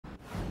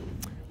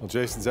Well,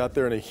 Jason's out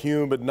there in a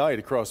humid night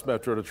across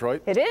Metro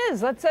Detroit. It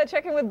is. Let's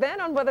check in with Ben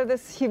on whether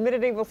this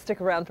humidity will stick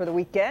around for the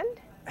weekend.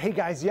 Hey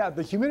guys, yeah,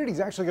 the humidity is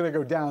actually going to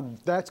go down.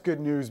 That's good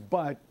news,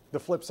 but the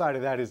flip side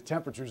of that is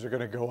temperatures are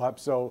going to go up.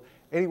 So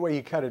any way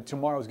you cut it,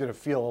 tomorrow is going to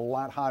feel a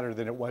lot hotter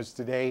than it was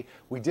today.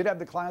 We did have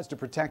the clouds to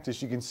protect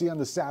us. You can see on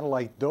the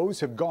satellite, those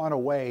have gone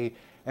away.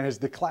 And as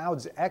the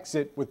clouds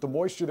exit with the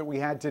moisture that we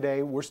had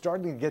today, we're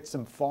starting to get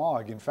some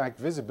fog. In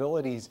fact,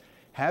 visibilities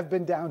have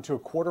been down to a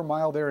quarter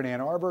mile there in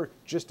Ann Arbor,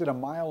 just at a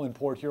mile in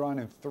Port Huron,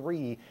 and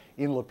 3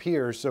 in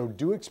Lapeer. So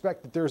do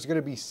expect that there's going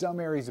to be some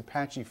areas of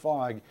patchy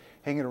fog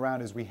hanging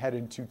around as we head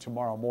into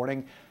tomorrow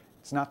morning.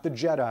 It's not the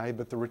Jedi,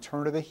 but the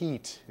return of the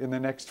heat in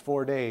the next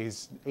 4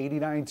 days.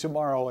 89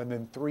 tomorrow and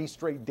then 3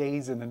 straight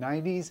days in the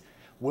 90s.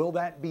 Will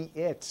that be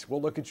it?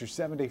 We'll look at your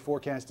 7-day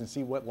forecast and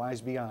see what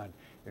lies beyond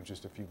in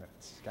just a few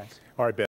minutes. Guys. All right, Ben.